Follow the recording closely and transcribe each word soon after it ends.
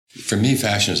For me,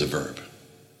 fashion is a verb.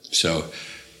 So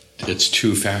it's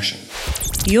to fashion.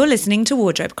 You're listening to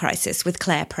Wardrobe Crisis with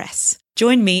Claire Press.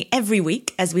 Join me every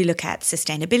week as we look at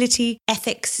sustainability,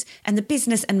 ethics, and the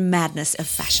business and madness of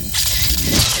fashion.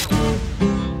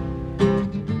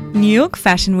 New York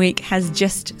Fashion Week has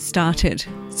just started,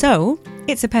 so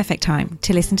it's a perfect time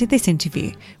to listen to this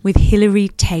interview with Hilary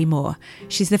Taymor.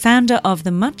 She's the founder of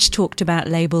the much talked about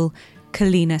label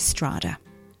Collina Strada.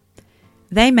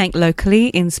 They make locally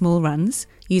in small runs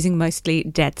using mostly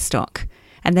dead stock.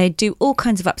 And they do all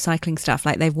kinds of upcycling stuff,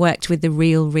 like they've worked with The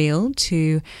Real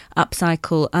to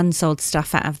upcycle unsold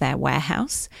stuff out of their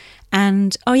warehouse.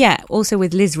 And, also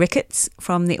with Liz Ricketts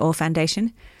from the Orr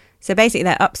Foundation. So basically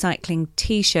they're upcycling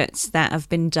T-shirts that have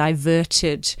been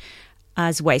diverted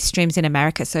as waste streams in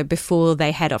America. So before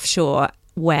they head offshore,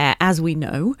 where, as we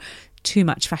know, too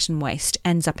much fashion waste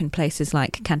ends up in places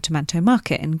like Kantomanto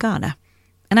Market in Ghana.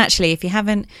 And actually, if you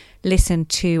haven't listened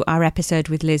to our episode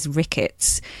with Liz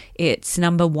Ricketts, it's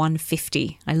number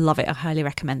 150. I love it. I highly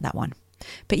recommend that one.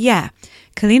 But yeah,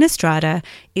 Collina Strada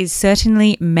is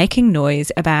certainly making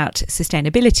noise about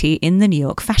sustainability in the New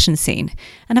York fashion scene.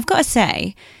 And I've got to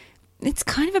say, it's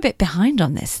kind of a bit behind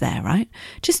on this there, right?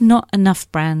 Just not enough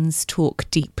brands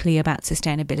talk deeply about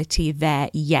sustainability there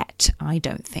yet, I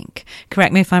don't think.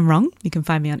 Correct me if I'm wrong. You can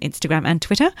find me on Instagram and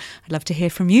Twitter. I'd love to hear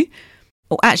from you.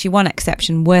 Or actually, one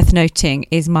exception worth noting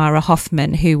is Mara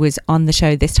Hoffman, who was on the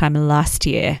show this time last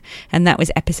year. And that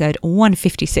was episode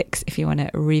 156, if you want to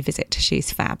revisit.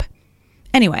 She's fab.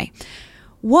 Anyway,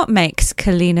 what makes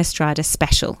Collina Strada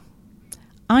special?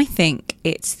 I think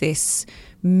it's this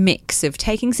mix of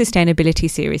taking sustainability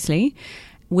seriously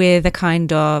with a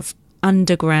kind of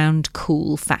underground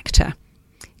cool factor.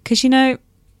 Because,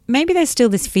 maybe there's still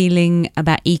this feeling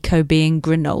about eco being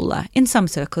granola, in some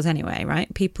circles anyway,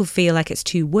 right? People feel like it's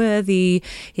too worthy,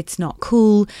 it's not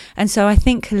cool. And so I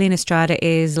think Collina Strada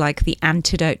is like the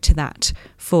antidote to that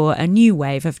for a new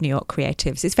wave of New York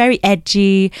creatives. It's very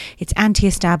edgy, it's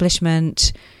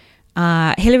anti-establishment.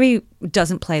 Hilary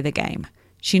doesn't play the game.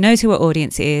 She knows who her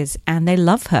audience is, and they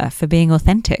love her for being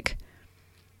authentic.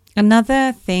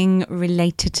 Another thing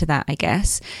related to that, I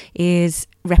guess, is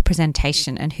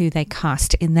representation and who they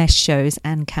cast in their shows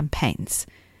and campaigns.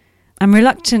 I'm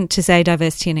reluctant to say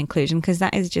diversity and inclusion because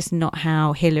that is just not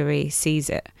how Hilary sees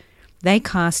it. They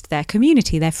cast their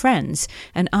community, their friends,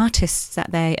 and artists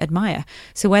that they admire.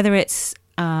 So whether it's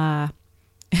the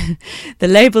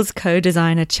label's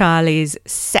co-designer Charlie's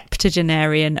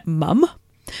septuagenarian mum,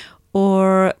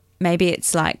 or maybe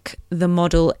it's like the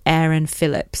model Erin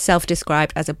Phillip,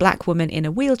 self-described as a black woman in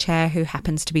a wheelchair who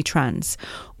happens to be trans,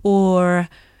 or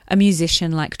a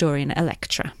musician like Dorian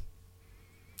Electra.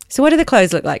 So what do the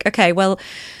clothes look like? Okay, well,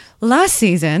 last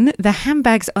season, the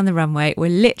handbags on the runway were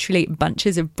literally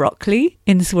bunches of broccoli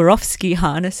in Swarovski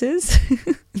harnesses.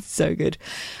 So good.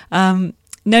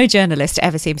 No journalist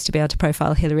ever seems to be able to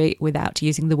profile Hilary without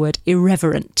using the word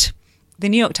irreverent. The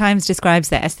New York Times describes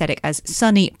their aesthetic as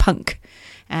sunny punk,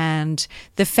 and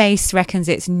the face reckons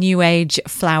it's new age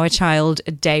flower child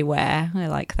day wear. I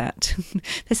like that.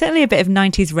 There's certainly a bit of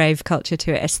 90s rave culture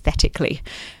to it aesthetically.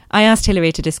 I asked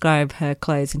Hilary to describe her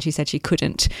clothes and she said she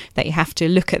couldn't, that you have to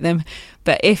look at them.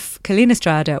 But if Collina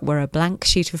Strada were a blank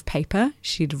sheet of paper,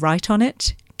 she'd write on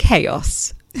it,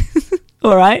 chaos.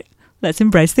 All right, let's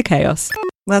embrace the chaos.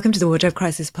 Welcome to the Wardrobe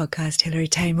Crisis podcast, Hilary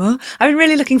Taymor. I've been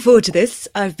really looking forward to this.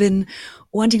 I've been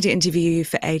wanting to interview you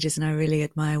for ages and I really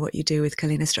admire what you do with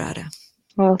Collina Strada.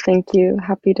 Well, thank you.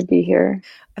 Happy to be here.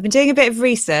 I've been doing a bit of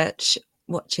research,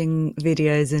 watching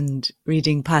videos and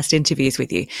reading past interviews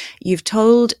with you. You've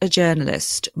told a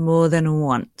journalist more than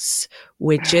once,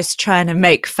 we're just trying to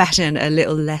make fashion a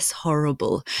little less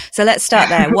horrible. So let's start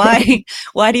there.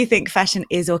 Why do you think fashion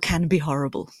is or can be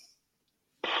horrible?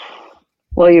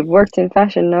 Well, you've worked in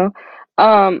fashion, no?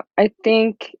 I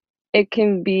think it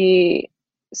can be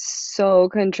so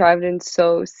contrived and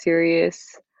so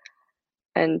serious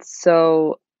and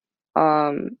so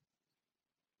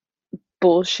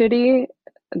bullshitty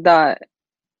that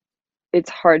it's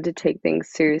hard to take things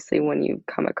seriously when you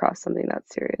come across something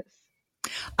that's serious.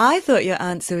 I thought your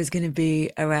answer was going to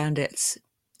be around its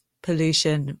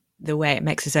pollution, the way it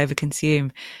makes us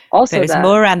overconsume. Also, but it's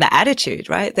more around the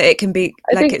attitude, right? That it can be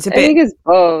I think it's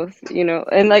both,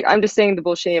 and like I'm just saying the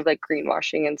bullshitting of like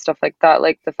greenwashing and stuff like that.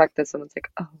 Like the fact that someone's like,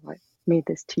 "Oh, I made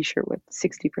this T-shirt with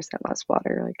 60% less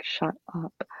water." Like, shut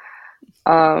up.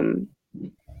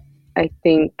 I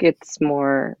think it's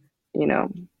more,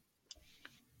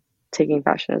 taking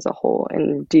fashion as a whole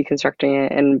and deconstructing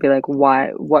it and be like,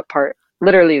 what part?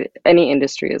 Literally, any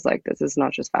industry is like this. It's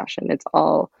not just fashion. It's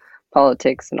all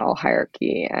politics and all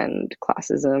hierarchy and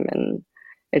classism and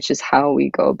It's just how we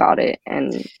go about it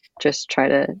and just try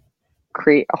to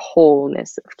create a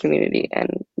wholeness of community and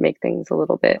make things a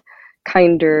little bit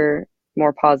kinder,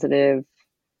 more positive,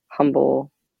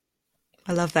 humble.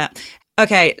 I love that.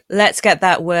 Okay, let's get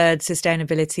that word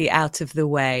sustainability out of the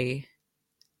way.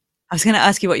 I was going to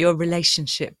ask you what your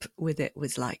relationship with it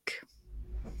was like.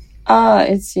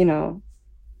 It's,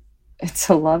 it's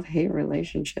a love-hate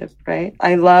relationship, right?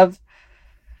 I love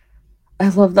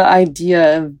the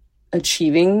idea of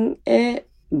achieving it,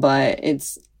 but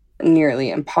it's nearly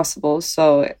impossible.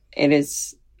 So it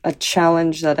is a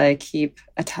challenge that I keep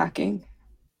attacking.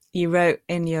 You wrote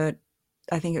in your,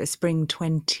 I think it was Spring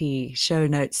 20 show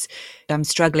notes, I'm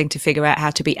struggling to figure out how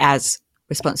to be as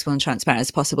responsible and transparent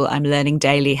as possible. I'm learning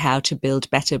daily how to build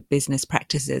better business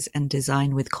practices and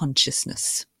design with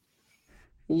consciousness.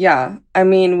 Yeah. I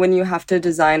mean, when you have to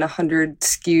design 100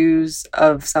 SKUs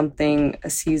of something a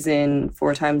season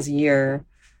 4 times a year,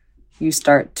 you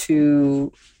start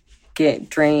to get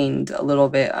drained a little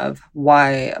bit of why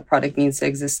a product needs to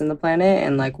exist in the planet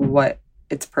and like what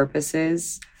its purpose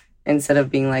is, instead of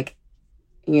being like,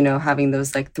 having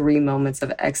those like 3 moments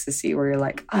of ecstasy where you're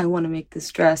like, I want to make this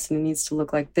dress and it needs to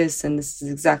look like this and this is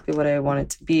exactly what I want it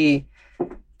to be.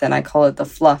 Then I call it the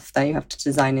fluff that you have to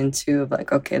design into, of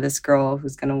like, okay, this girl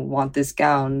who's going to want this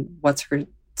gown, what's her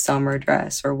summer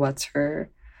dress or what's her,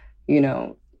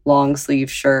 long sleeve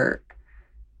shirt?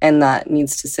 And that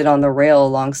needs to sit on the rail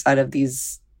alongside of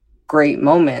these great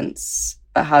moments.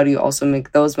 But how do you also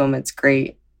make those moments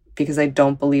great? Because I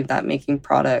don't believe that making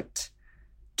product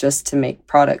just to make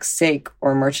product's sake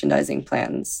or merchandising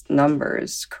plans,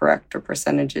 numbers, correct, or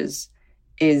percentages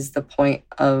is the point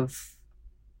of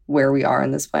where we are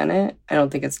in this planet. I don't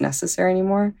think it's necessary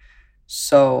anymore.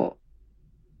 So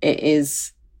it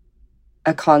is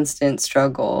a constant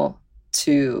struggle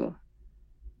to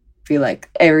feel like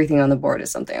everything on the board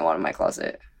is something I want in my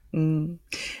closet.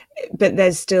 But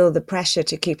there's still the pressure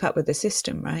to keep up with the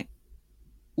system, right?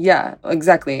 Yeah,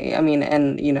 exactly. I mean,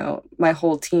 and, my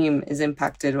whole team is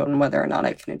impacted on whether or not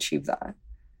I can achieve that.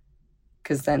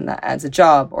 Because then that adds a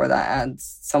job, or that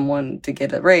adds someone to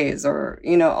get a raise, or,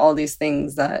 all these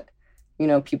things that,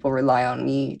 people rely on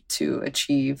me to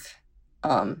achieve.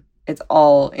 It's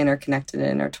all interconnected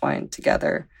and intertwined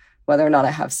together, whether or not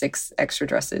I have 6 extra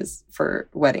dresses for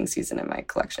wedding season in my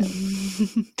collection.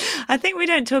 I think we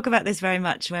don't talk about this very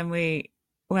much when we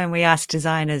ask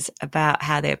designers about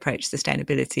how they approach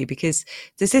sustainability, because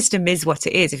the system is what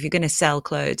it is. If you're going to sell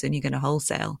clothes and you're going to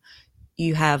wholesale,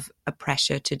 you have a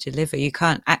pressure to deliver. You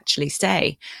can't actually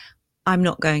say, I'm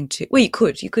not going to, well, you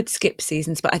could skip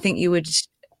seasons, but I think you would,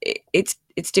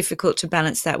 it's difficult to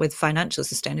balance that with financial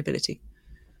sustainability.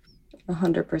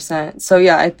 100%. So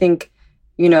yeah, I think,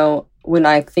 when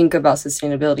I think about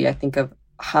sustainability, I think of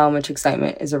how much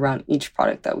excitement is around each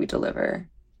product that we deliver.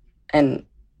 And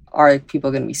are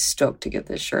people going to be stoked to get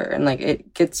this shirt? And like,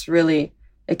 it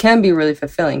can be really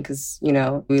fulfilling because,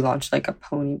 we launched like a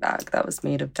pony bag that was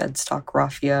made of dead stock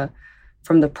raffia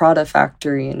from the Prada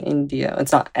factory in India.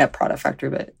 It's not at Prada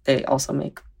factory, but they also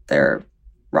make their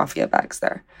raffia bags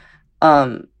there.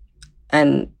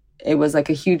 And it was like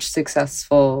a huge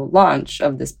successful launch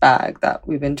of this bag that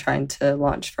we've been trying to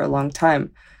launch for a long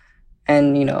time.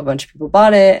 And, a bunch of people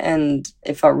bought it, and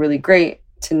it felt really great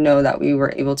to know that we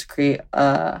were able to create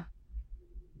a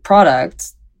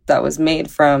product that was made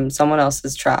from someone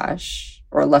else's trash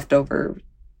or leftover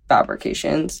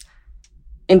fabrications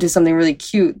into something really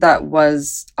cute that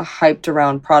was a hyped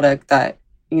around product that,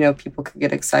 people could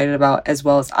get excited about, as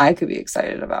well as I could be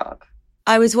excited about.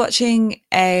 I was watching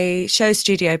a show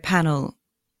studio panel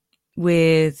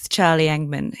with Charlie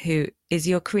Engman, who is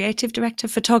your creative director,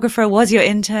 photographer, was your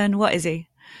intern. What is he?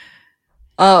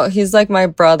 Oh, he's like my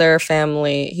brother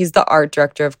family. He's the art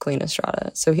director of Clean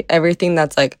Estrada. So everything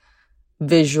that's like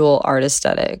visual art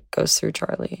aesthetic goes through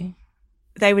Charlie.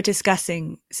 They were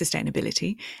discussing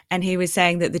sustainability, and he was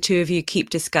saying that the two of you keep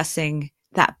discussing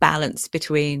that balance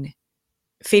between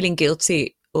feeling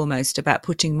guilty almost about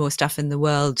putting more stuff in the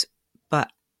world, but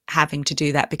having to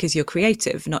do that because you're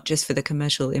creative, not just for the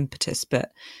commercial impetus.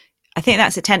 But I think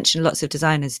that's a tension lots of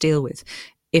designers deal with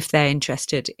if they're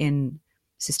interested in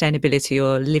sustainability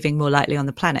or living more lightly on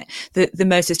the planet. The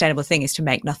most sustainable thing is to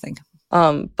make nothing.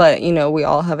 But, we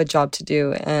all have a job to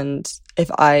do. And if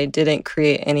I didn't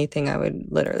create anything, I would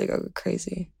literally go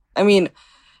crazy. I mean,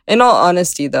 in all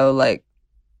honesty, though, like,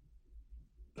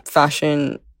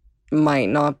 fashion might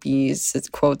not be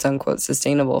quote unquote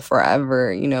sustainable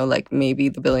forever. Like maybe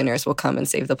the billionaires will come and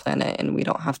save the planet and we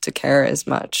don't have to care as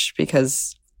much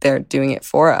because they're doing it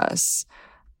for us.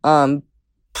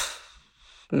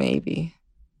 Maybe.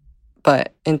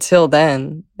 But until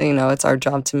then, it's our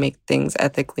job to make things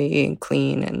ethically and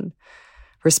clean and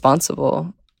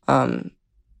responsible,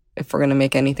 if we're going to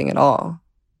make anything at all.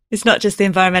 It's not just the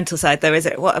environmental side, though, is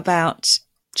it? What about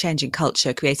changing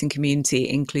culture, creating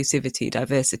community, inclusivity,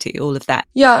 diversity, all of that?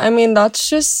 Yeah, I mean, that's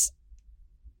just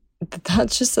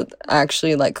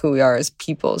actually like who we are as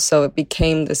people. So it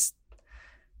became this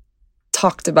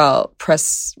talked about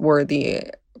press-worthy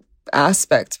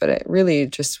aspect, but it really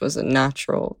just was a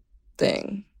natural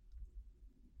thing.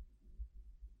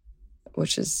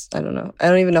 Which is, I don't know. I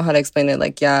don't even know how to explain it.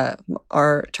 Like, yeah,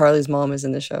 Charlie's mom is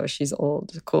in the show. She's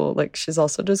old, cool. Like, she's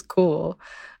also just cool.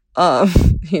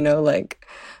 Like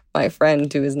my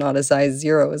friend who is not a size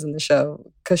 0 is in the show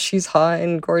because she's hot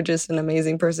and gorgeous and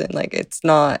amazing person. Like, it's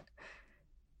not,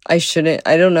 I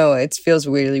don't know. It feels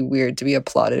really weird to be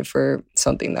applauded for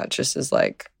something that just is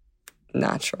like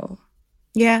natural.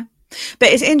 Yeah. But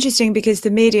it's interesting because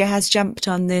the media has jumped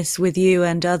on this with you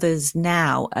and others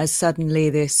now as suddenly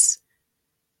this,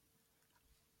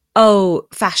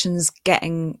 fashion's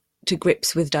getting to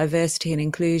grips with diversity and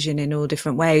inclusion in all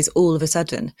different ways all of a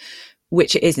sudden,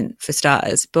 which it isn't for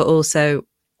starters, but also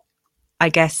I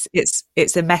guess it's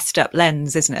a messed up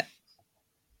lens, isn't it?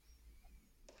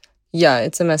 Yeah,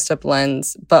 it's a messed up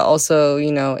lens, but also,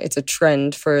 it's a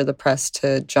trend for the press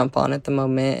to jump on at the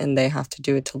moment, and they have to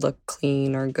do it to look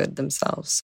clean or good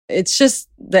themselves. It's just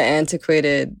the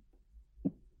antiquated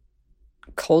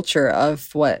culture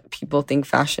of what people think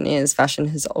fashion is. Fashion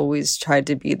has always tried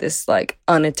to be this like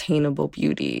unattainable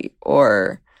beauty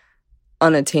or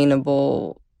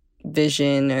unattainable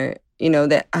vision, or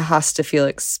that has to feel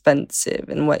expensive,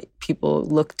 and what people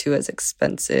look to as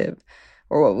expensive,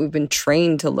 or what we've been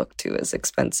trained to look to as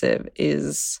expensive,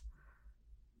 is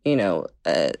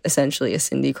essentially a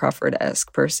Cindy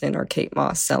Crawford-esque person or Kate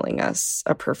Moss selling us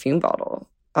a perfume bottle.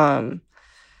 And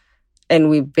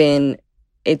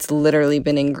it's literally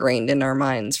been ingrained in our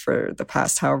minds for the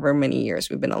past however many years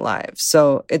we've been alive.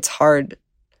 So it's hard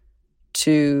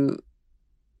to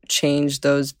change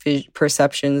those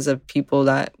perceptions of people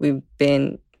that we've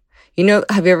been.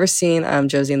 Have you ever seen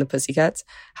Josie and the Pussycats?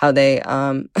 How they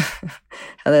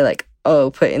like,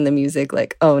 put in the music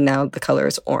like, now the color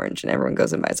is orange, and everyone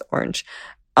goes and buys orange.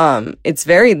 It's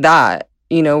very that,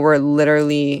 we're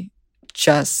literally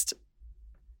just,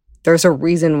 there's a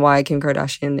reason why Kim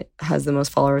Kardashian has the most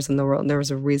followers in the world. There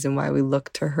was a reason why we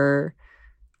look to her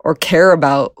or care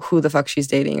about who the fuck she's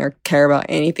dating or care about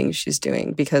anything she's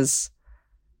doing, because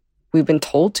we've been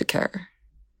told to care.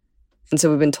 And so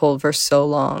we've been told for so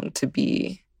long to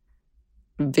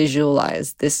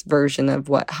visualize this version of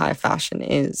what high fashion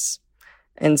is.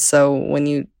 And so when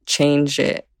you change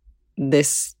it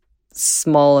this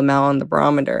small amount on the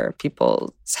barometer,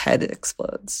 people's head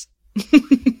explodes.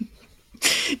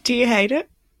 Do you hate it?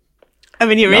 I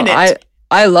mean, you're in it.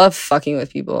 I love fucking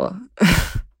with people.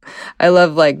 I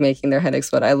love like making their head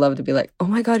explode. I love to be like, oh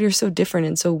my God, you're so different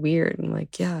and so weird. I'm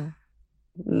like, yeah,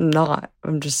 not.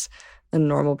 I'm just a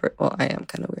normal person. Well, I am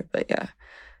kind of weird, but yeah.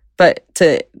 But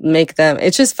to make them,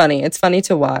 it's just funny. It's funny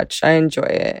to watch. I enjoy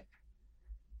it.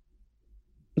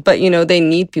 But, they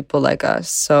need people like us.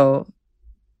 So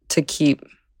to keep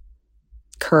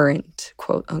current,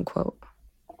 quote unquote.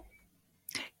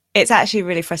 It's actually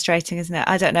really frustrating, isn't it?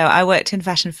 I don't know. I worked in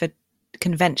fashion, for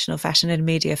conventional fashion and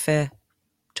media, for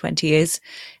 20 years,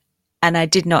 and I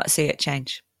did not see it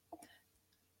change.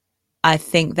 I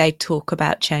think they talk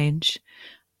about change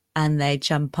and they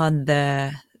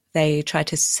they try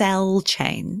to sell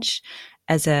change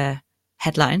as a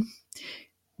headline,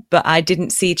 but I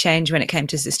didn't see change when it came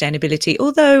to sustainability,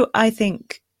 although I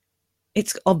think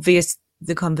it's obvious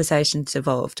the conversation's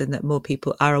evolved and that more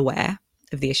people are aware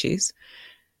of the issues.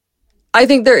 I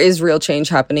think there is real change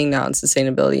happening now in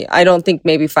sustainability. I don't think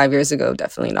maybe 5 years ago,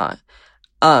 definitely not.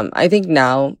 I think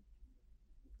now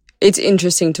it's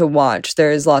interesting to watch.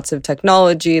 There's lots of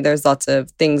technology. There's lots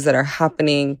of things that are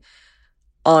happening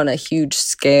on a huge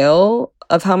scale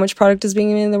of how much product is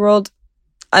being made in the world.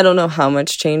 I don't know how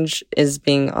much change is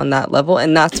being on that level.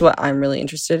 And that's what I'm really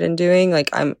interested in doing. Like,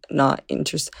 I'm not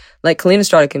interested. Like, Kalina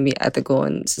Strada can be ethical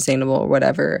and sustainable or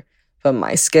whatever, but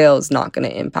my scale is not going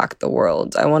to impact the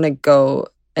world. I want to go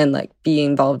and like be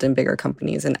involved in bigger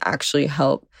companies and actually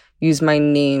help use my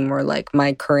name or like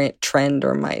my current trend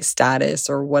or my status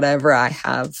or whatever I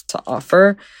have to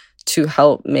offer to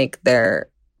help make their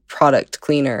product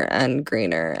cleaner and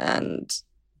greener, and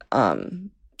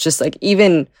just like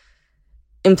even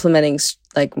implementing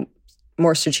like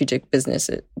more strategic business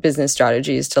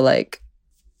strategies to like,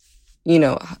 be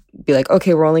like,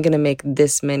 okay, we're only going to make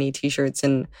this many t-shirts.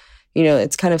 And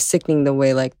it's kind of sickening the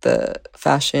way like the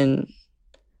fashion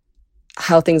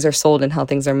how things are sold and how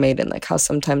things are made, and like how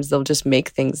sometimes they'll just make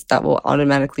things that will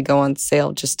automatically go on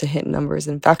sale just to hit numbers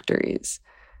in factories,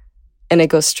 and it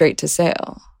goes straight to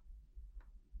sale,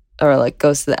 or like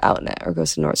goes to the outlet or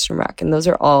goes to Nordstrom Rack, and those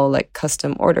are all like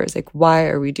custom orders. Like, why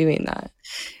are we doing that?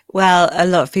 Well, a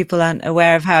lot of people aren't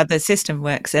aware of how the system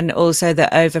works, and also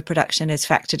that overproduction is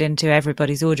factored into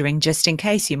everybody's ordering just in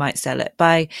case you might sell it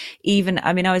by even,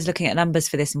 I mean, I was looking at numbers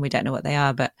for this and we don't know what they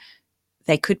are, but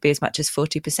they could be as much as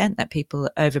 40% that people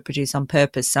overproduce on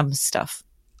purpose, some stuff.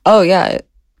 Oh yeah,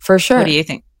 for sure. What do you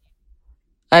think?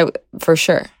 For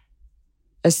sure.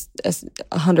 It's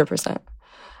 100%.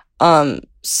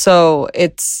 So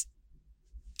it's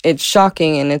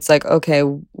shocking, and it's like, okay,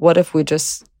 what if we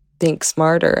just think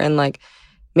smarter, and like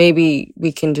maybe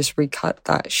we can just recut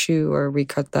that shoe or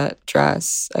recut that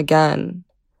dress again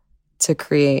to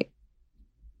create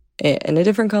it in a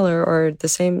different color, or the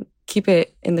same, keep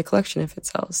it in the collection if it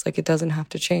sells. Like, it doesn't have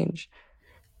to change.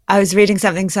 I was reading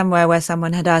something somewhere where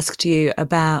someone had asked you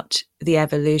about the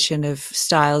evolution of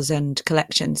styles and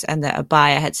collections, and that a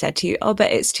buyer had said to you, oh,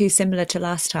 but it's too similar to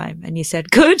last time. And you said,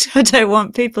 good, I don't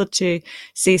want people to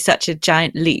see such a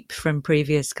giant leap from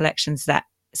previous collections that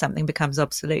something becomes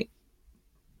obsolete.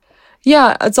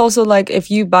 Yeah, it's also like, if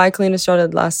you buy Kalina Strada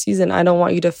last season, I don't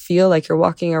want you to feel like you're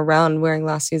walking around wearing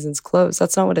last season's clothes.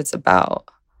 That's not what it's about.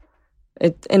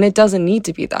 It doesn't need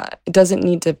to be that. It doesn't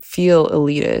need to feel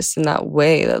elitist in that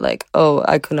way that like, oh,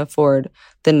 I couldn't afford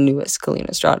the newest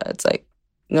Kalina Strada. It's like,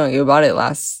 no, you bought it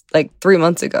like 3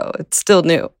 months ago. It's still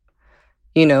new.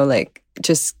 You know, like,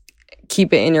 just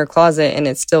keep it in your closet, and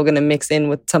it's still going to mix in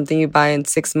with something you buy in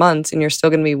 6 months, and you're still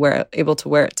going to be able to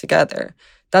wear it together.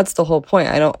 That's the whole point.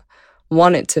 I don't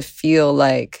want it to feel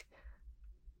like,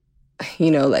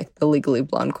 you know, like the Legally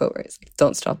Blonde quote where it's like,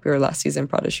 don't stop your last season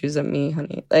Prada shoes at me,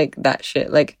 honey. Like, that shit.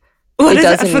 Like, what it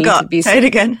doesn't I forgot. need to be. Say it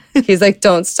again. He's like,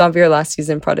 don't stop your last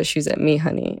season Prada shoes at me,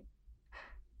 honey.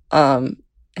 And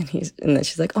then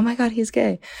she's like, oh my God, he's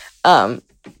gay. And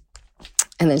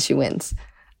then she wins.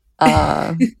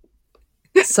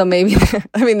 So maybe,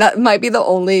 I mean, that might be the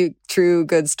only true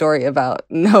good story about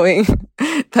knowing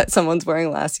that someone's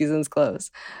wearing last season's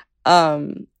clothes.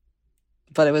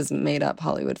 But it was made up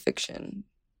Hollywood fiction.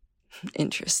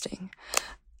 Interesting.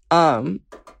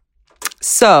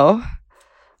 So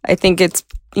I think it's,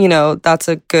 you know, that's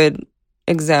a good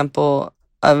example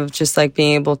of just like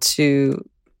being able to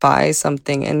buy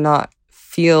something and not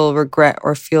feel regret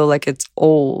or feel like it's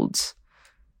old.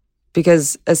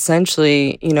 Because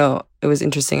essentially, you know, it was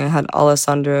interesting. I had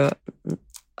Alessandro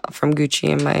from Gucci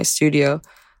in my studio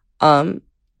a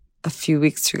few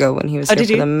weeks ago when he was here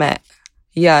for the Met.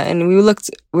 Yeah, and we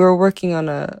were working on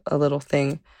a little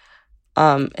thing.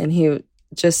 And he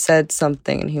just said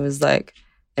something, and he was like,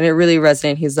 and it really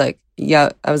resonated. He's like,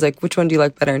 yeah. I was like, which one do you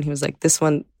like better? And he was like, this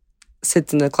one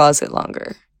sits in the closet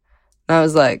longer. And I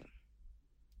was like,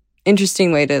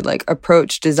 interesting way to like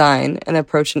approach design and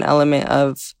approach an element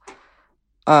of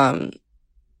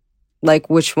like,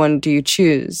 which one do you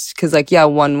choose? Because like, yeah,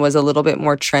 one was a little bit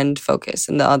more trend focused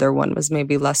and the other one was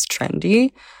maybe less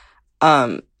trendy.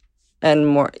 And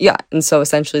more, yeah. And so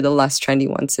essentially the less trendy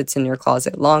one sits in your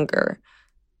closet longer.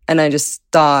 And I just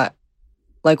thought,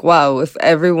 like, wow, if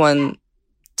everyone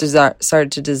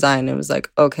started to design, it was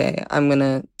like, okay, I'm going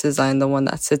to design the one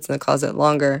that sits in the closet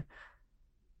longer.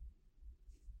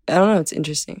 I don't know, it's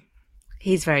interesting.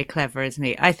 He's very clever, isn't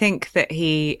he? I think that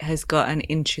he has got an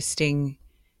interesting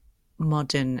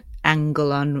modern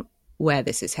angle on where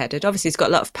this is headed. Obviously, he's got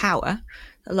a lot of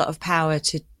power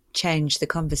to change the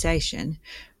conversation,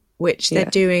 which they're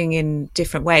doing in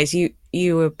different ways.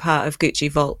 You were part of Gucci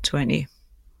Vault, weren't you?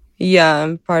 Yeah,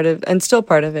 I'm part of, and still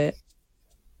part of it.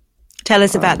 Tell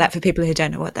us about that for people who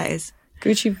don't know what that is.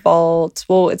 Gucci Vault.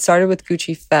 Well, it started with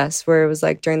Gucci Fest, where it was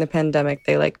like during the pandemic,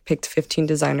 they like picked 15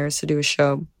 designers to do a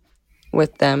show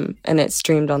with them, and it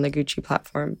streamed on the Gucci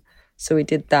platform. So we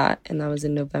did that, and that was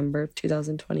in November of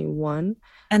 2021.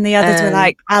 And the others were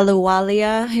like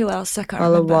Alawalia. Who else? I can't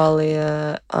remember.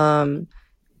 Alawalia.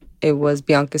 It was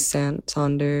Bianca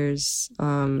Saunders.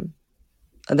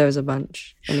 There was a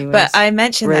bunch. Anyways, but I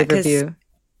mentioned that because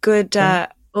good,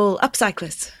 all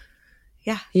upcyclists.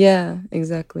 Yeah. Yeah,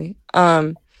 exactly.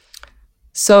 So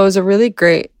it was a really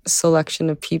great selection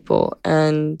of people.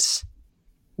 And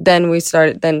then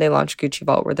they launched Gucci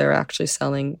Vault, where they're actually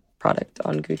selling product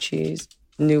on Gucci's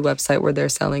new website where they're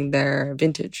selling their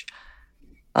vintage,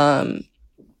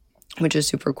 which is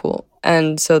super cool.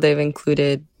 And so they've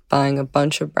included buying a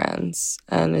bunch of brands,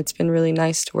 and it's been really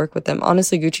nice to work with them.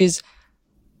 Honestly, Gucci's,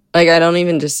 like, I don't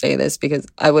even just say this because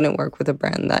I wouldn't work with a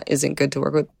brand that isn't good to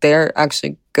work with. They're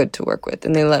actually good to work with,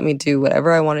 and they let me do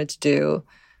whatever I wanted to do.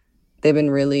 They've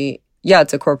been really yeah,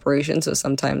 it's a corporation, so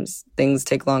sometimes things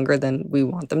take longer than we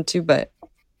want them to, but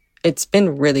it's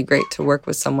been really great to work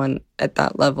with someone at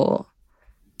that level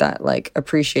that like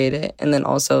appreciate it, and then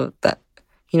also that,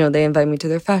 you know, they invite me to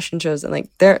their fashion shows, and like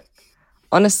they're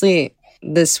honestly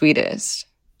the sweetest.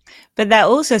 But they're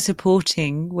also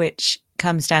supporting, which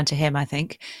comes down to him, I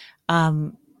think,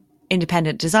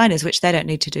 independent designers, which they don't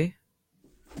need to do.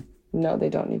 No, they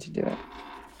don't need to do it.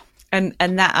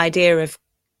 And that idea of,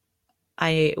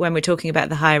 when we're talking about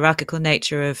the hierarchical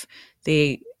nature of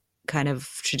the kind of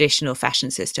traditional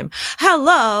fashion system.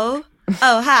 Hello.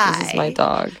 Oh, hi. This is my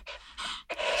dog.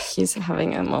 He's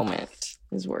having a moment.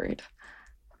 He's worried.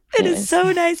 It is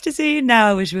so nice to see you now.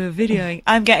 I wish we were videoing.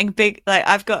 I'm getting big. Like,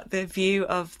 I've got the view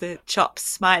of the chops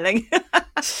smiling.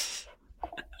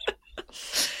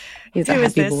 He's a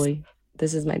happy boy.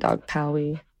 This is my dog,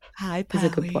 Powie. Hi, Powie. He's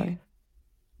a good boy.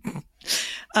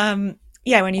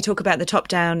 Yeah, when you talk about the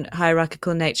top-down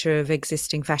hierarchical nature of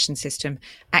existing fashion system,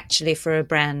 actually for a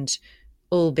brand,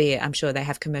 albeit I'm sure they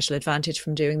have commercial advantage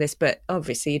from doing this, but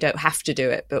obviously you don't have to do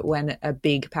it. But when a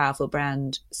big, powerful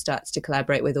brand starts to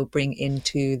collaborate with or bring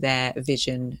into their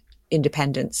vision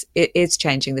independence, it is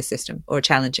changing the system or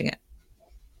challenging it.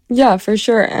 Yeah, for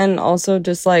sure. And also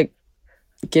just like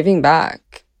giving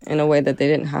back in a way that they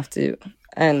didn't have to.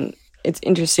 And it's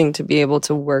interesting to be able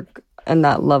to work on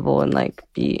that level and like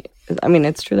be, I mean,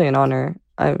 it's truly an honor.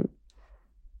 I'm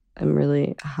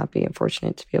really happy and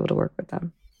fortunate to be able to work with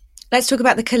them. Let's talk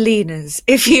about the Kalinas.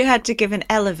 If you had to give an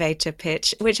elevator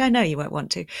pitch, which I know you won't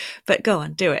want to, but go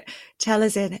on, do it. Tell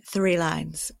us in 3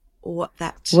 lines what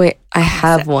that Wait, I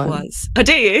have one. Was. Oh,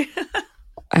 do you?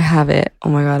 I have it. Oh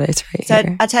my God, it's right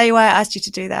here. I'll tell you why I asked you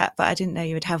to do that, but I didn't know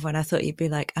you would have one. I thought you'd be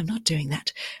like, I'm not doing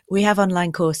that. We have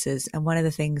online courses, and one of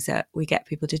the things that we get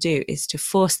people to do is to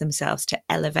force themselves to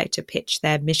elevator pitch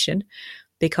their mission,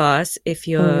 because if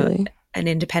you're an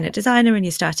independent designer and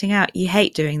you're starting out, you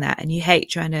hate doing that and you hate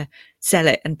trying to sell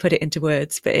it and put it into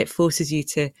words, but it forces you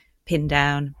to pin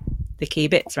down the key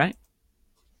bits, right?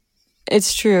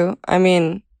 It's true. I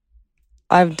mean,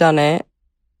 I've done it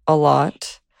a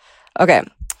lot. Okay.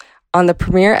 On the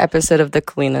premiere episode of The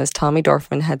Kalinas, Tommy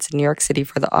Dorfman heads to New York City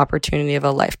for the opportunity of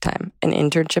a lifetime, an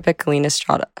internship at Kalina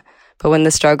Strada. But when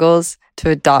the struggles to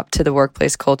adopt to the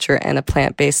workplace culture and a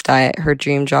plant-based diet, her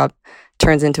dream job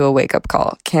turns into a wake-up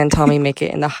call. Can Tommy make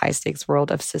it in the high-stakes world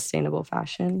of sustainable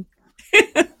fashion?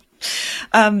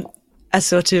 A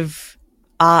sort of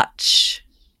arch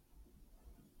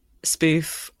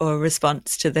spoof or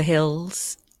response to The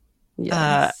Hills,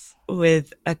 Yes.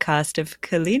 with a cast of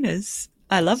Kalinas.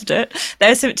 I loved it.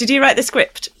 Did you write the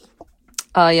script?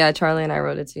 Yeah, Charlie and I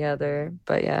wrote it together,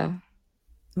 but yeah.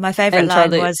 My favorite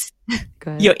line was,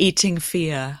 "You're eating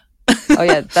fear." Oh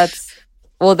yeah,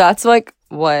 that's like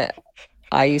what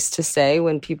I used to say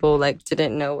when people like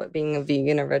didn't know what being a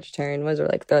vegan or vegetarian was, or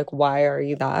like they're like, why are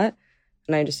you that?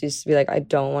 And I just used to be like, I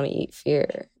don't want to eat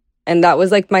fear. And that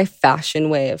was like my fashion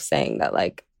way of saying that,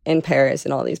 like in Paris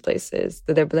and all these places,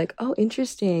 that they'd be like, oh,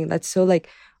 interesting. That's so like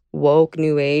woke,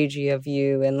 new agey of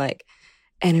you, and like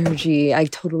energy. I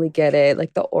totally get it.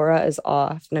 Like the aura is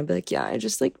off. And I'd be like, yeah, I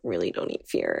just like really don't eat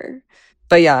fear.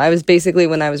 But yeah, I was basically,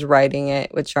 when I was writing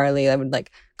it with Charlie, I would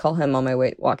like call him on my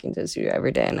way walking to the studio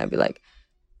every day. And I'd be like,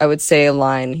 I would say a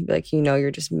line. He'd be like, you know,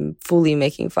 you're just fully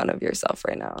making fun of yourself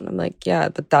right now. And I'm like, yeah,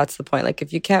 but that's the point. Like,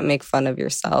 if you can't make fun of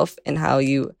yourself and how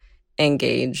you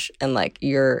engage and like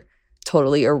your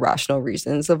totally irrational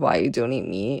reasons of why you don't eat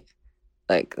meat,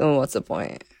 like, oh, what's the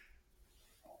point?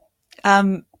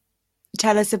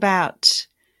 Tell us about.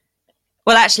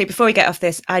 Well, actually, before we get off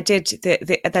this, I did.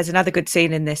 There's another good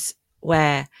scene in this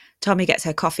where Tommy gets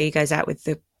her coffee, goes out with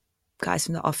the guys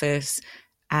from the office,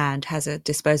 and has a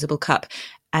disposable cup.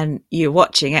 And you're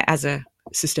watching it as a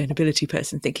sustainability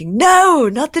person thinking, no,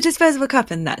 not the disposable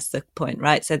cup. And that's the point,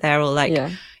 right? So they're all like,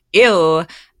 ew.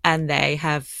 And they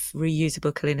have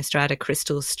reusable Kalina Strada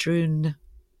crystal strewn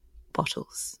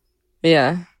bottles.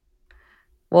 Yeah.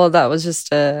 Well, that was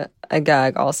just a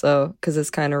gag also, because it's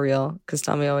kind of real, because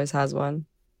Tommy always has one.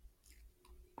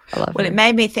 I love her. It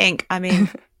made me think, I mean,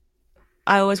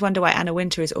 I always wonder why Anna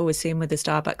Wintour is always seen with a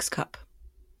Starbucks cup.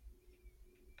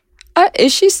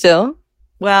 Is she still?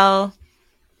 Well,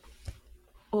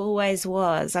 always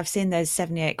was. I've seen those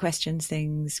 78 questions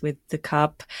things with the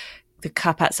cup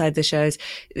outside the shows.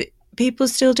 People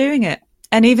still doing it.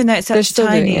 And even though it's such a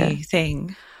tiny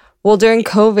thing. Well, during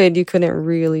COVID, you couldn't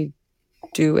really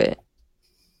do it.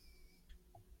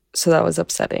 So that was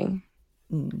upsetting.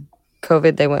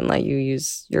 COVID, they wouldn't let you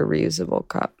use your reusable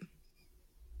cup.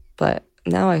 But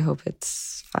now I hope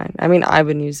it's fine. I mean, I've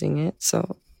been using it,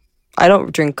 so I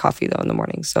don't drink coffee though in the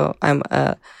morning. So I'm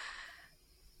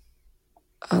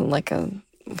like a,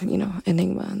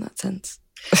 enigma in that sense.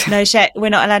 No shade. We're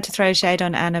not allowed to throw shade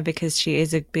on Anna because she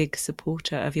is a big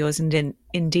supporter of yours and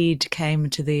indeed came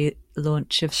to the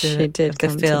launch of the She did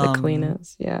come film. to the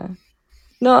Kalinas, yeah.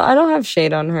 No, I don't have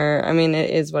shade on her. I mean,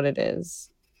 it is what it is.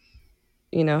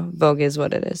 Vogue is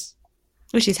what it is.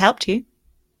 Well, she's helped you.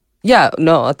 Yeah,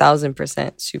 no,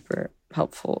 1,000% super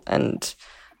helpful. And,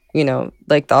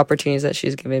 like the opportunities that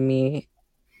she's given me,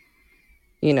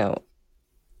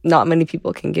 not many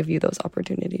people can give you those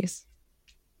opportunities.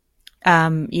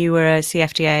 You were a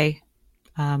CFDA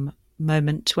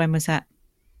moment. When was that?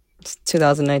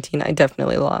 2019. I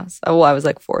definitely lost. Well, I was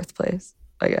like 4th place,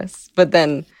 I guess. But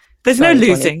then... There's no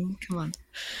losing. Come on.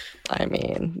 I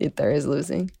mean, there is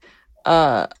losing.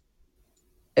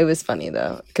 It was funny,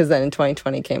 though, because then in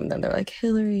 2020 came, and then they're like,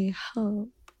 Hillary, help.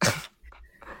 I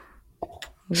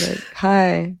was like,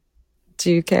 hi,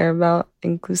 do you care about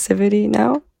inclusivity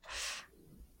now?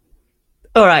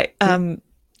 All right.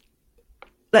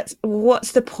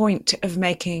 What's the point of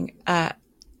making a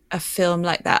film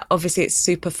like that? Obviously, it's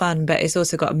super fun, but it's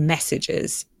also got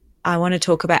messages. I want to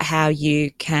talk about how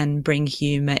you can bring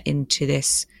humor into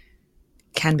this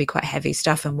can be quite heavy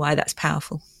stuff and why that's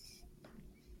powerful.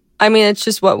 I mean, it's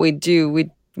just what we do.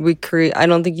 We create. I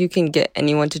don't think you can get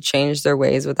anyone to change their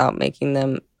ways without making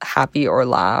them happy or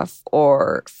laugh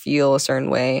or feel a certain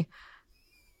way.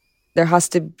 There has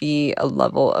to be a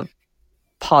level of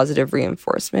positive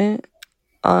reinforcement,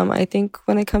 I think,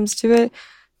 when it comes to it.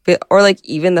 Or like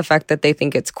even the fact that they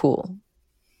think it's cool.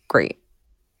 Great.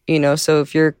 So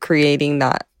if you're creating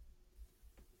that,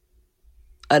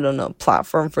 I don't know,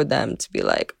 platform for them to be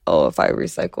like, oh, if I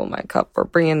recycle my cup or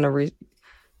bring in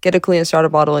get a clean starter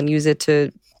bottle and use it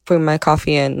to put my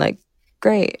coffee in, like,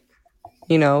 great.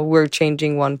 We're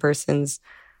changing one person's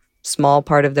small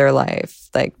part of their life,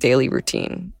 like daily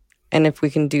routine. And if we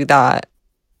can do that,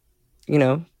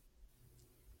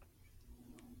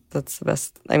 that's the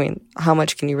best. I mean, how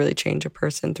much can you really change a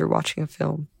person through watching a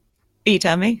film? You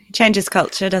tell me. It changes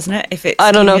culture, doesn't it? If it's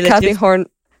I don't know. Kathy Horn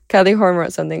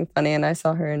wrote something funny, and I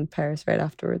saw her in Paris right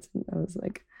afterwards, and I was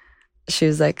like, she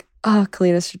was like, "Oh,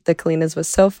 the Kalinas was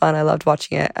so fun. I loved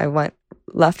watching it. I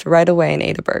left right away and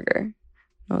ate a burger."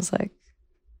 I was like,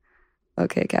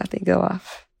 "Okay, Kathy, go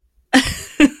off."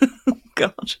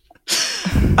 God.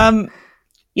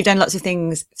 You've done lots of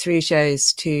things through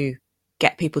shows to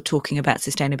get people talking about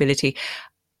sustainability.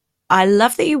 I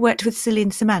love that you worked with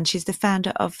Celine Saman. She's the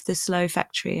founder of the Slow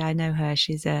Factory. I know her.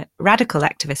 She's a radical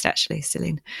activist, actually,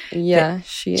 Celine. Yeah,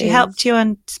 she is. She helped you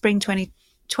on Spring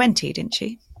 2020, didn't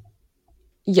she?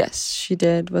 Yes, she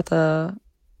did.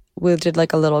 We did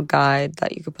like a little guide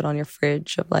that you could put on your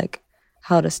fridge of like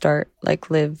how to start, like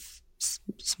live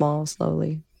small,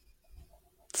 slowly.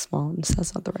 Small,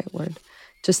 that's not the right word.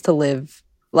 Just to live,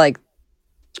 like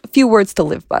a few words to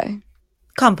live by.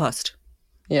 Compost.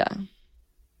 Yeah.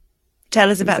 Tell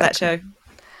us about that show.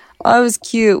 Oh, it was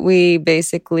cute. We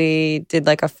basically did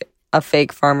like a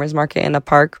fake farmer's market in a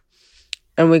park.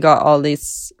 And we got all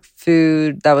this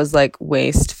food that was like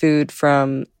waste food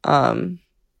from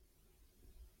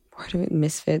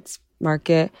Misfits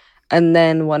Market. And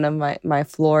then one of my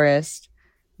florist,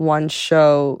 one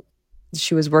show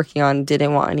she was working on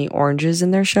didn't want any oranges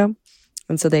in their show.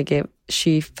 And so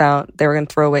she found they were going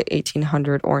to throw away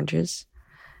 1,800 oranges.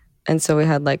 And so we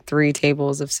had like 3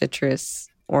 tables of citrus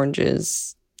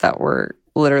oranges that were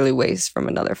literally waste from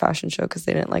another fashion show because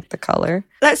they didn't like the color.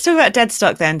 Let's talk about dead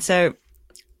stock then. So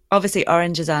obviously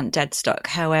oranges aren't dead stock.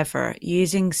 However,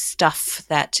 using stuff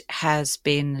that has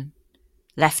been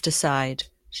left aside,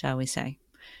 shall we say.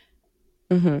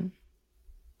 Mm-hmm.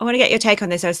 I want to get your take on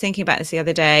this. I was thinking about this the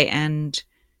other day, and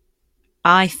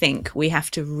I think we have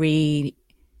to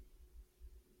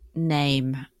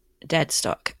rename dead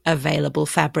stock available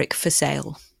fabric for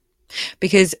sale,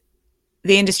 because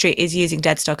the industry is using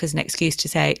dead stock as an excuse to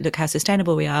say, look how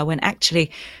sustainable we are, when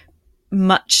actually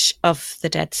much of the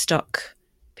dead stock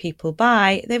people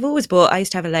buy, they've always bought. I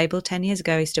used to have a label 10 years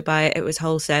ago. I used to buy it. It was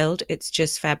wholesaled. It's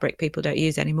just fabric people don't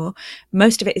use anymore.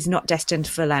 Most of it is not destined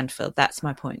for landfill. That's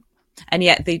my point. And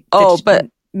yet the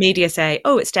media say,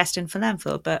 oh, it's destined for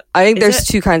landfill. But I think there's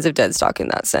 2 kinds of dead stock in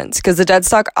that sense. Because the dead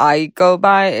stock I go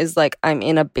by is like I'm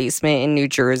in a basement in New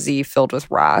Jersey filled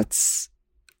with rats.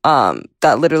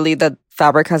 That literally the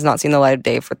fabric has not seen the light of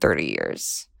day for 30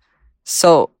 years.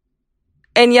 So,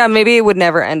 and yeah, maybe it would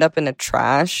never end up in the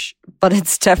trash, but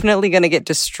it's definitely going to get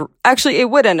destroyed. Actually, it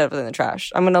would end up in the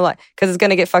trash. I'm going to lie. Because it's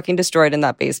going to get fucking destroyed in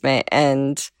that basement.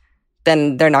 And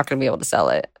then they're not going to be able to sell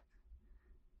it.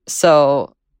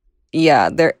 So, yeah,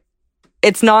 dead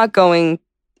stock is not going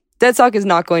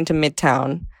to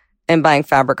Midtown and buying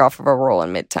fabric off of a roll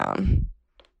in Midtown.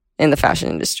 in the fashion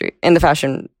industry, in the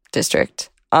fashion district.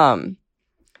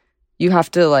 You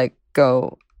have to like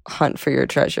go hunt for your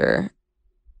treasure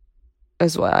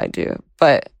is what I do.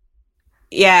 But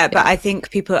I think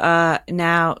people are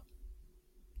now,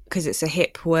 because it's a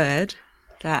hip word,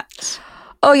 that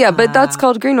but that's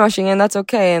called greenwashing, and that's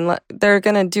okay, and they're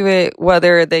gonna do it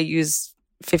whether they use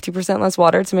 50% less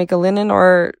water to make a linen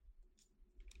or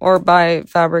buy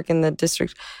fabric in the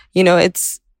district. You know,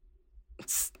 it's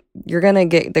you're gonna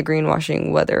get the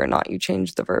greenwashing whether or not you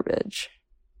change the verbiage.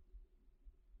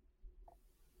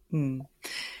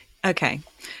 Okay.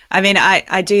 I mean,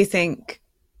 I do think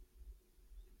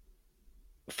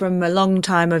from a long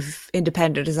time of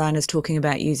independent designers talking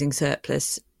about using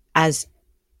surplus as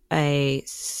a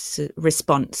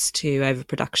response to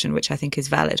overproduction, which I think is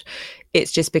valid,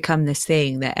 it's just become this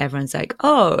thing that everyone's like,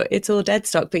 oh, it's all dead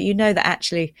stock. But you know that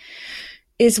actually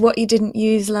is what you didn't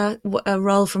use a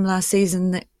roll from last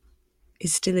season that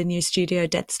is still in your studio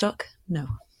dead stock? No.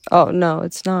 Oh, no,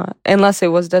 it's not. Unless it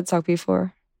was dead stock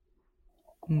before.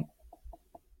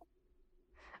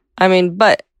 I mean,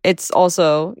 but it's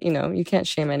also, you know, you can't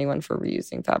shame anyone for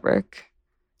reusing fabric.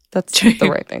 That's True. The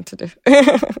right thing to do.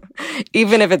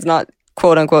 Even if it's not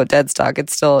quote unquote dead stock,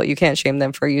 it's still, you can't shame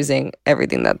them for using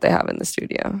everything that they have in the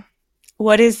studio.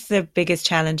 What is the biggest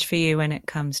challenge for you when it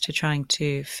comes to trying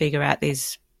to figure out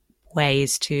these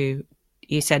ways to,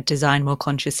 you said, design more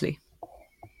consciously?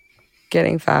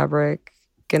 Getting fabric,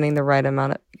 getting the right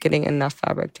amount of, getting enough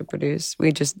fabric to produce.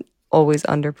 We just always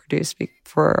underproduce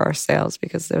for our sales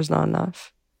because there's not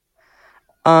enough.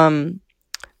 And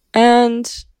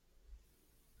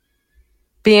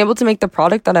being able to make the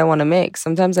product that I want to make.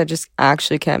 Sometimes I just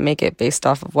actually can't make it based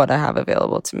off of what I have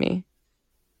available to me.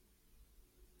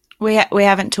 We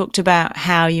haven't talked about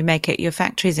how you make it. Your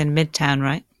factory's in Midtown,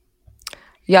 right?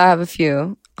 Yeah, I have a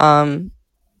few. A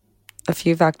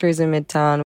few factories in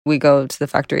Midtown. We go to the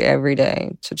factory every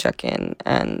day to check in,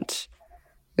 and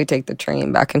we take the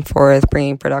train back and forth,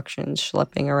 bringing production,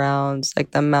 schlepping around.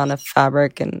 Like the amount of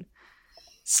fabric and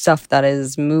stuff that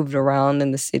is moved around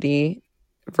in the city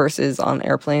versus on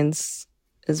airplanes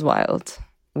is wild.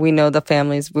 We know the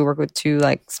families. We work with 2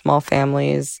 like small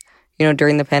families. You know,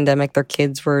 during the pandemic, their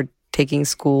kids were taking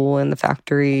school in the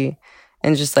factory,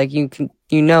 and just like you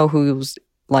know whose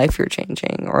life you're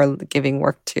changing or giving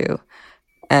work to,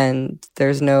 and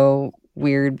there's no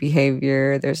weird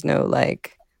behavior. There's no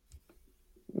like,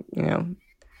 you know,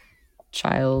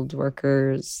 child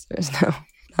workers. There's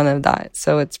none of that.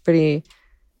 So it's pretty,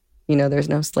 you know, there's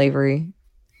no slavery.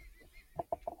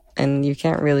 And you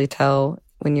can't really tell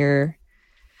when you're,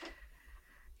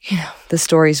 you know, the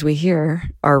stories we hear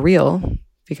are real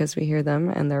because we hear them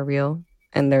and they're real.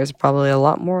 And there's probably a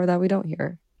lot more that we don't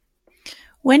hear.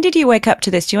 When did you wake up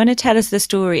to this? Do you want to tell us the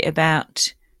story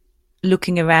about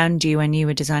looking around you when you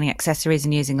were designing accessories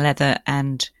and using leather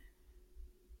and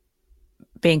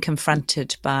being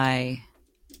confronted by...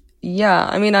 Yeah,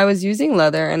 I mean, I was using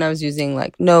leather and I was using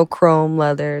like no chrome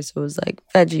leather. So it was like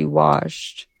veggie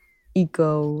washed,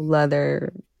 eco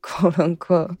leather, quote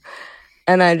unquote.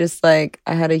 And I just like,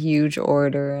 I had a huge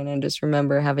order, and I just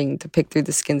remember having to pick through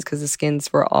the skins because the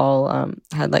skins were all,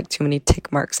 had like too many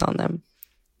tick marks on them.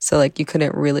 So like you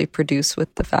couldn't really produce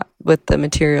with the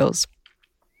materials.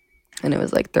 And it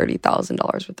was like $30,000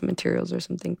 worth of materials or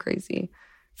something crazy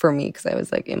for me because I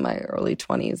was like in my early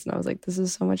 20s, and I was like, this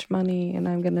is so much money and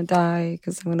I'm going to die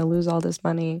because I'm going to lose all this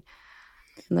money.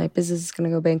 And my business is going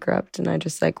to go bankrupt. And I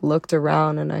just like looked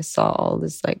around and I saw all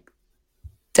this like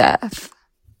death.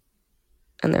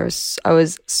 And I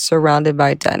was surrounded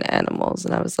by dead animals,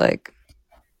 and I was like,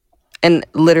 and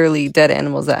literally dead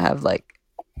animals that have like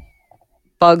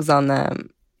bugs on them,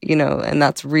 you know, and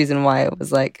that's the reason why it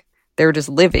was like they were just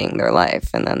living their life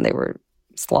and then they were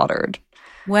slaughtered.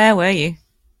 Where were you?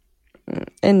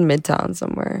 In Midtown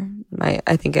somewhere.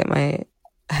 I think at my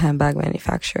handbag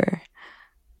manufacturer.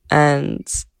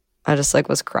 And I just like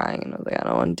was crying, and I was like, I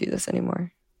don't want to do this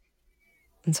anymore.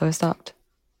 And so I stopped.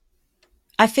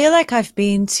 I feel like I've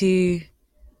been to,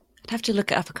 I'd have to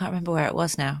look it up, I can't remember where it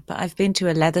was now, but I've been to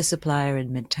a leather supplier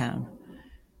in Midtown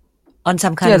on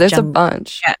some kind of there's a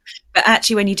bunch. Yeah. But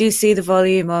actually when you do see the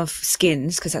volume of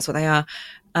skins, because that's what they are,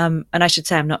 and I should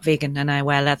say I'm not vegan and I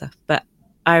wear leather, but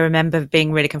I remember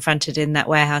being really confronted in that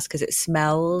warehouse because it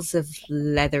smells of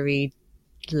leather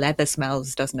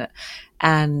smells, doesn't it?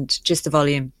 And just the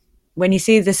volume. When you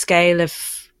see the scale of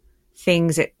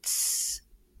things, it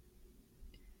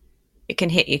can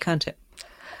hit you, can't it?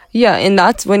 Yeah, and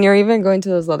that's when you're even going to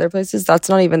those leather places, that's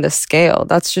not even the scale.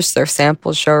 That's just their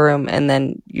sample showroom. And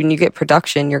then when you get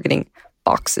production, you're getting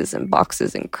boxes and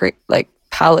boxes and like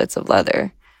pallets of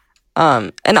leather.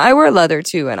 And I wear leather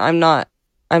too, and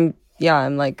I'm yeah,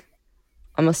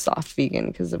 I'm a soft vegan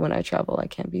because when I travel, I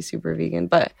can't be super vegan.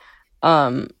 But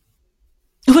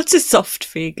What's a soft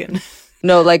vegan?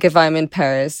 no, like if I'm in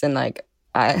Paris and like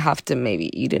I have to maybe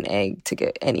eat an egg to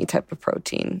get any type of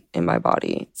protein in my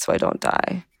body so I don't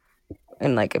die.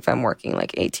 And like if I'm working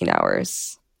like 18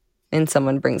 hours and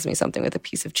someone brings me something with a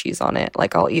piece of cheese on it,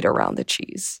 like I'll eat around the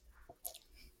cheese.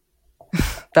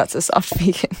 That's a soft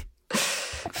vegan.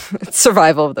 It's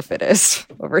survival of the fittest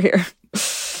over here.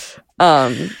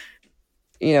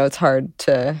 You know, it's hard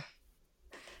to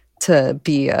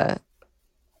be a,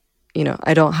 you know,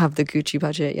 I don't have the Gucci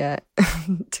budget yet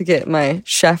to get my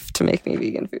chef to make me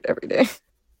vegan food every day.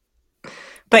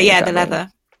 But yeah, the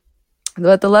leather.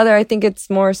 But the leather, I think it's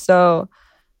more so,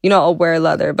 you know, I'll wear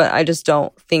leather, but I just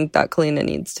don't think that Kalina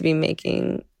needs to be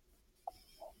making,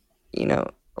 you know,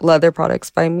 leather products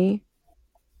by me.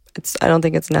 I don't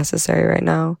think it's necessary right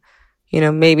now. You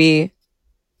know, maybe,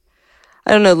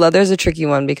 I don't know, leather's a tricky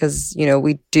one because, you know,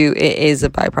 it is a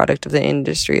byproduct of the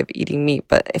industry of eating meat.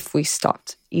 But if we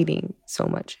stopped eating so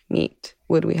much meat,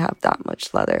 would we have that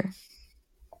much leather?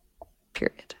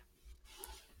 Period.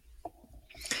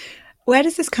 Where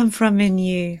does this come from in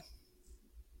you?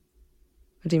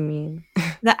 What do you mean?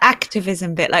 The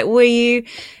activism bit. Like, were you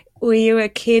a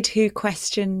kid who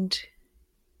questioned?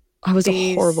 I was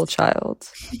a horrible child.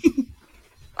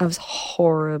 I was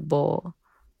horrible.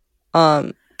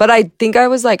 But I think I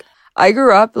was like, I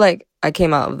grew up like, I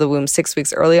came out of the womb 6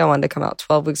 weeks early. I wanted to come out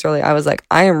 12 weeks early. I was like,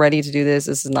 I am ready to do this.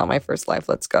 This is not my first life.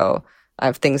 Let's go. I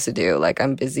have things to do. Like,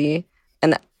 I'm busy.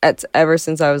 And ever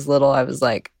since I was little, I was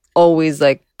like, always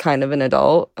like kind of an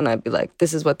adult. And I'd be like,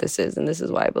 this is what this is. And this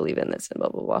is why I believe in this and blah,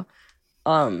 blah,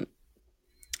 blah.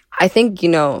 I think, you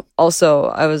know, also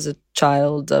I was a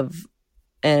child of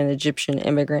an Egyptian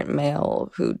immigrant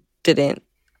male who didn't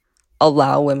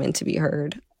allow women to be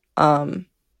heard.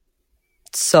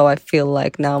 So I feel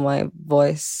like now my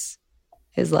voice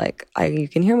is like, you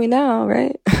can hear me now,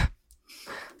 right?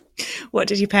 What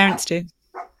did your parents do?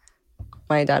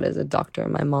 My dad is a doctor.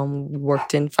 My mom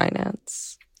worked in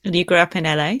finance. And you grew up in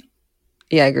LA?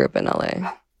 Yeah, I grew up in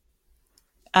LA.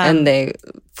 And they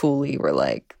fully were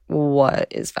like, what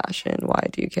is fashion? Why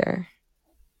do you care?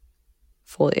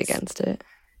 Fully against it.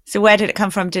 So where did it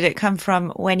come from? Did it come from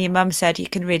when your mum said you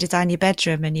can redesign your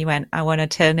bedroom and you went, I want to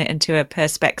turn it into a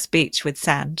Perspex beach with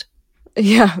sand?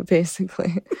 Yeah,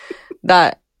 basically.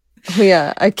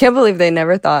 Yeah, I can't believe they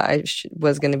never thought I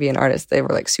was going to be an artist. They were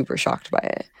like super shocked by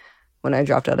it when I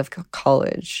dropped out of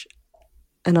college.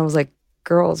 And I was like,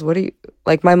 girls, what do you,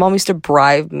 like my mom used to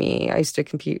bribe me. I used to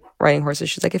compete riding horses.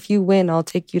 She's like, if you win, I'll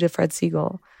take you to Fred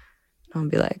Siegel. And I'll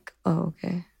be like, oh,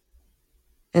 okay.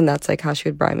 And that's like how she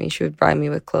would bribe me. She would bribe me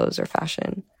with clothes or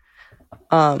fashion.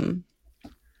 But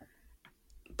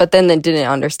then they didn't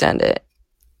understand it.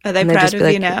 Are they proud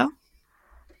of you now?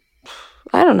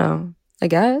 I don't know. I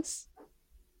guess.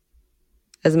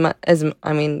 I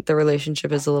mean, the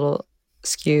relationship is a little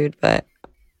skewed, but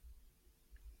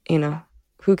you know,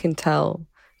 who can tell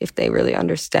if they really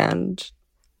understand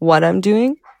what I'm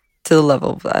doing to the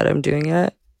level that I'm doing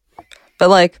it. But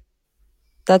like,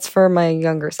 that's for my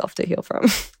younger self to heal from.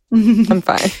 I'm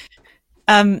fine.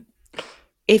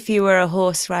 If you were a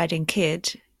horse riding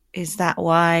kid, is that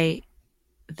why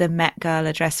the Met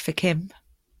Gala dress for Kim?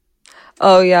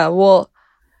 Oh yeah, well,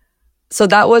 so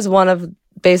that was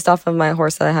based off of my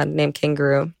horse that I had named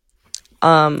Kangaroo.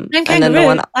 And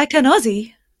Kangaroo, like an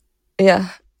Aussie. Yeah,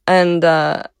 and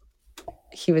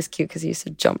he was cute because he used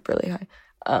to jump really high.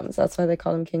 So that's why they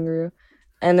called him Kangaroo.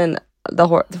 And then the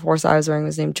horse I was wearing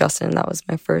was named Justin. That was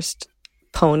my first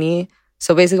pony.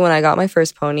 So basically when I got my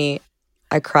first pony,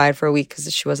 I cried for a week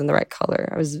because she wasn't the right color.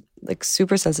 I was like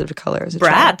super sensitive to color as a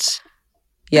brat. Child.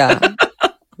 Yeah.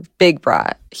 Big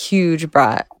brat. Huge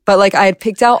brat. But like I had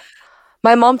picked out,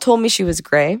 my mom told me she was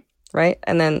gray, right?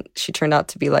 And then she turned out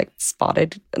to be like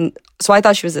spotted. And so I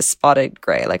thought she was a spotted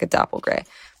gray, like a dapple gray.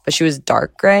 But she was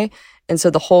dark gray. And so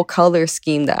the whole color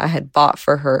scheme that I had bought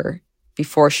for her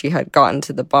before she had gotten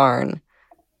to the barn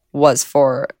was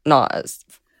for not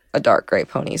a dark gray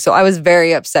pony. So I was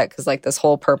very upset because like this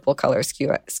whole purple color scheme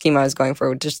I was going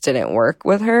for just didn't work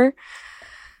with her.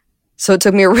 So it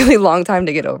took me a really long time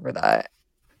to get over that.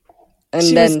 And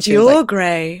she then was pure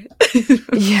gray.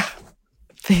 Yeah,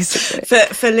 basically.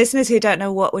 For listeners who don't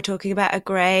know what we're talking about, a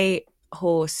grey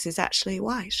horse is actually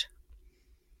white.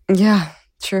 Yeah,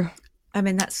 true. I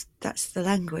mean, that's the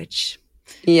language.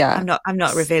 Yeah. I'm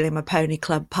not revealing my pony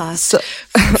club past.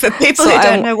 For people who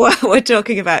don't know what we're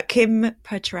talking about, Kim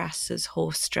Petras'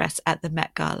 horse dress at the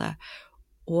Met Gala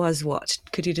was what?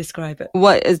 Could you describe it?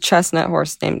 What is chestnut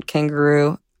horse named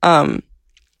Kangaroo?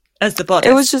 As the bodice.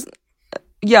 It was just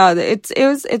Yeah,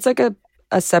 it's like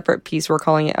a separate piece. We're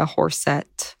calling it a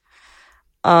horset.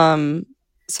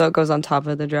 So it goes on top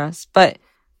of the dress. But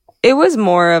it was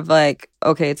more of like,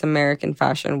 okay, it's American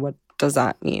fashion. What does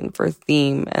that mean for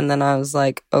theme? And then I was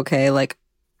like, okay, like,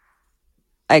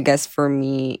 I guess for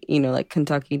me, you know, like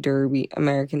Kentucky Derby,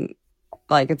 American,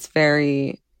 like it's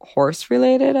very horse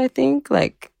related, I think,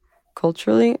 like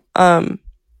culturally.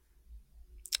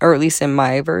 Or at least in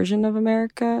my version of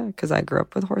America, because I grew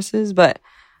up with horses. But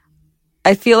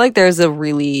I feel like there's a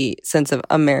really sense of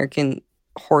American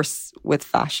horse with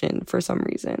fashion for some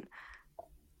reason.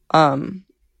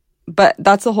 But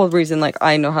that's the whole reason, like,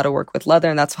 I know how to work with leather,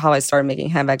 and that's how I started making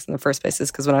handbags in the first place,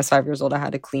 is because when I was 5 years old, I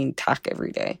had to clean tack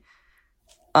every day.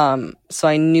 So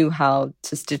I knew how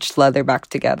to stitch leather back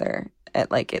together at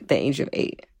the age of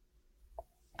 8.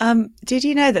 Did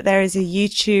you know that there is a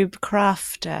YouTube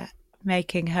crafter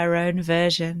making her own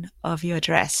version of your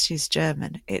dress? She's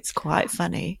German. It's quite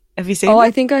funny. Have you seen it?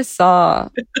 I think I saw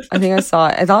it. I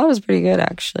thought it was pretty good,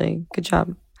 actually. Good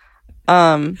job.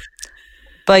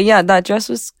 But yeah, that dress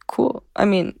was cool. I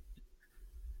mean,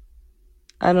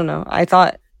 I don't know. I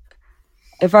thought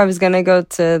if I was going to go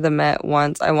to the Met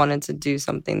once, I wanted to do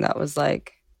something that was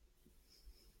like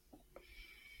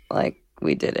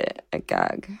we did it, a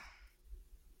gag.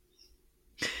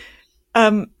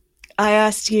 I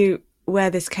asked you where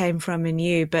this came from in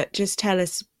you, but just tell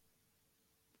us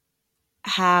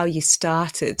how you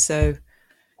started. So,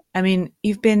 I mean,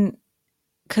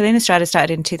 Colleen Estrada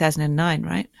started in 2009,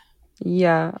 right?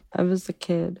 Yeah, I was a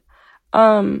kid.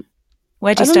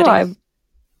 Where'd you study?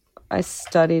 I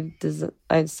studied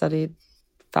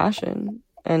fashion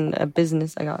and a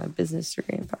business. I got a business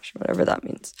degree in fashion, whatever that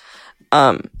means.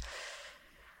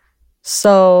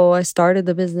 So I started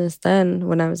the business then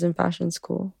when I was in fashion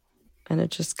school, and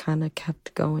it just kind of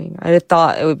kept going. I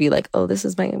thought it would be like, oh, this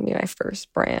is going to be my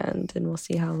first brand, and we'll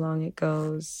see how long it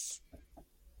goes.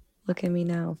 Look at me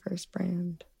now, first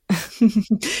brand.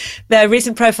 The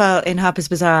recent profile in Harper's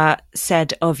Bazaar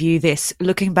said of you this: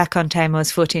 looking back on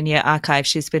Taymor's 14-year archive,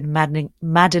 she's been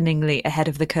maddeningly ahead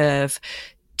of the curve.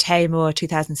 Taymor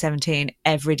 2017,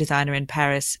 every designer in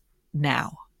Paris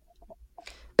now.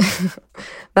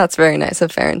 That's very nice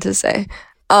of Farron to say.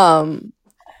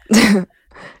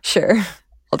 Sure,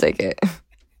 I'll take it.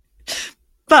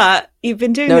 But you've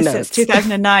been doing this since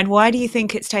 2009. Why do you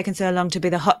think it's taken so long to be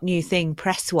the hot new thing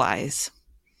press-wise?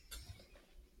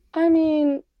 I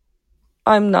mean,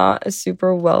 I'm not a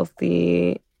super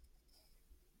wealthy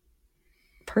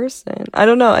person. I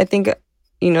don't know. I think,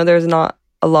 there's not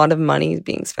a lot of money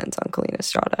being spent on Colleen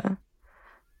Estrada.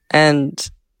 And,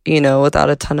 without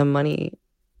a ton of money,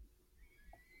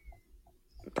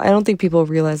 I don't think people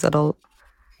realize that a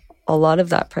lot of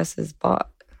that press is bought.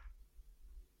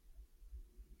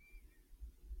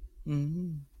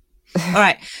 Mm. All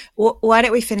right. Why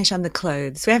don't we finish on the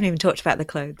clothes? We haven't even talked about the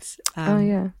clothes.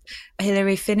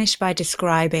 Hilary, finish by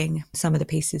describing some of the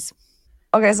pieces.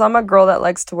 Okay, so I'm a girl that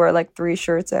likes to wear 3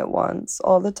 shirts at once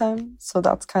all the time. So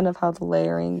that's kind of how the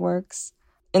layering works.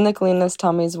 In the Colleen,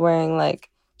 Tommy's wearing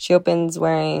she opens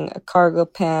wearing a cargo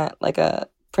pant, like a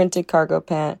printed cargo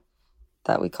pant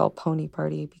that we call Pony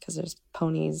Party, because there's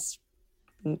ponies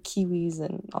and kiwis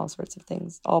and all sorts of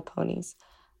things, all ponies.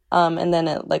 And then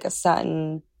a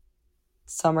satin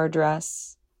summer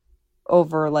dress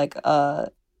over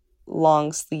a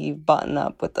long sleeve button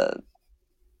up with a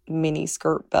mini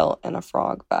skirt belt and a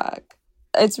frog bag.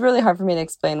 It's really hard for me to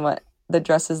explain what the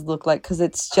dresses look like, because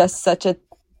it's just such a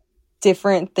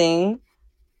different thing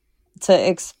to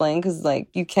explain, because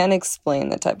you can't explain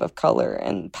the type of color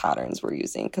and patterns we're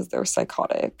using because they're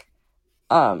psychotic.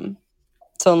 So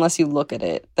unless you look at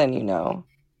it, then you know.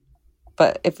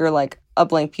 But if you're a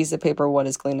blank piece of paper, what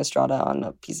is Colleen Estrada on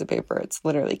a piece of paper? It's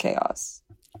literally chaos.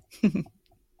 Which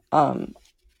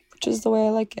is the way I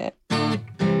like it.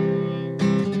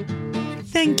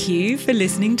 Thank you for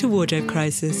listening to Wardrobe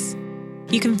Crisis.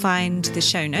 You can find the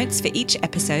show notes for each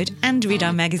episode and read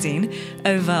our magazine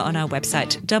over on our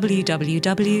website,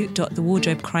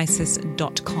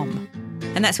 www.thewardrobecrisis.com.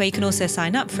 And that's where you can also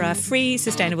sign up for our free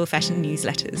sustainable fashion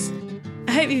newsletters.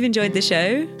 I hope you've enjoyed the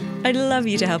show. I'd love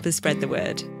you to help us spread the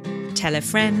word. Tell a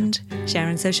friend, share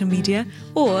on social media,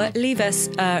 or leave us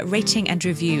a rating and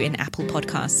review in Apple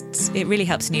Podcasts. It really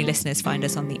helps new listeners find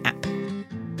us on the app.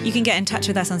 You can get in touch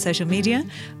with us on social media.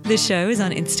 The show is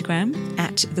on Instagram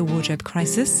at The Wardrobe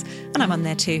Crisis, and I'm on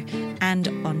there too. And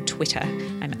on Twitter,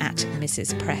 I'm at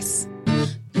Mrs. Press.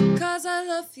 Because I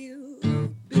love you,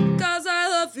 because I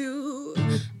love you,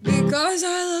 because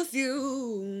I love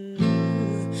you,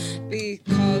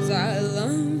 because I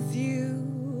love you.